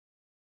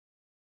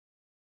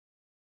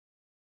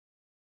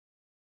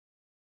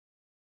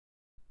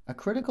A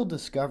critical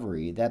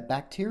discovery that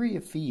bacteria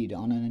feed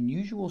on an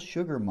unusual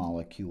sugar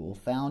molecule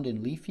found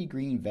in leafy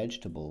green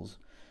vegetables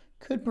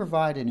could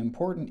provide an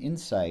important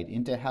insight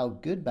into how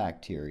good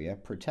bacteria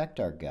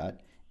protect our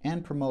gut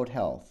and promote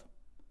health.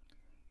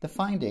 The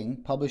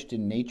finding, published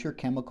in Nature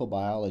Chemical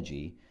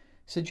Biology,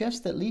 suggests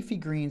that leafy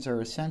greens are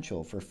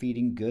essential for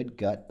feeding good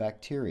gut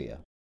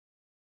bacteria.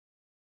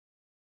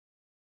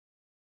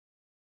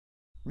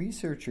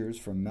 Researchers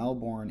from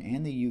Melbourne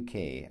and the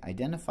UK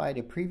identified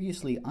a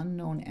previously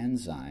unknown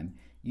enzyme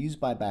used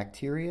by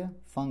bacteria,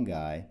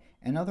 fungi,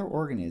 and other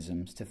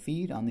organisms to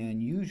feed on the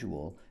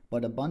unusual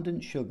but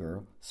abundant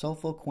sugar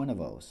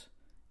sulfoquinavose,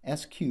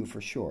 SQ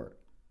for short,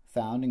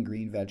 found in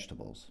green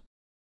vegetables.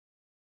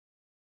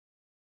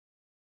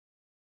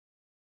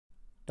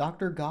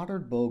 Dr.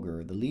 Goddard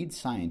Boger, the lead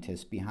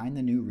scientist behind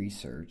the new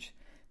research,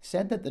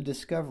 said that the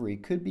discovery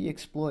could be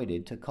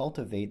exploited to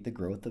cultivate the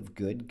growth of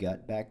good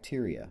gut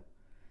bacteria.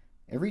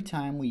 Every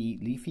time we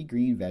eat leafy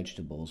green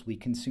vegetables, we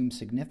consume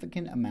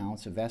significant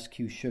amounts of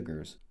SQ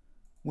sugars,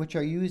 which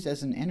are used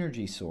as an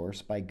energy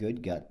source by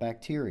good gut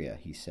bacteria,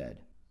 he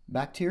said.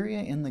 Bacteria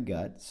in the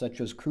gut, such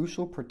as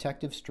crucial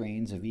protective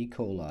strains of E.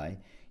 coli,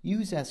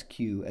 use SQ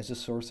as a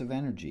source of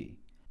energy.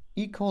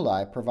 E.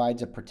 coli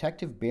provides a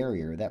protective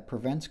barrier that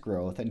prevents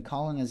growth and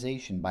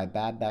colonization by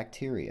bad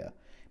bacteria,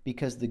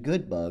 because the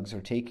good bugs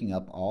are taking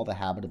up all the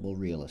habitable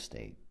real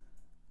estate.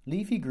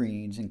 Leafy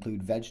greens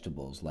include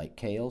vegetables like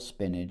kale,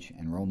 spinach,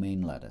 and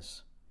romaine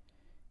lettuce.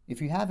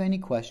 If you have any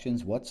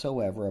questions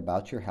whatsoever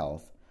about your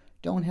health,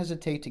 don't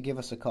hesitate to give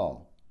us a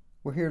call.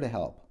 We're here to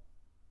help.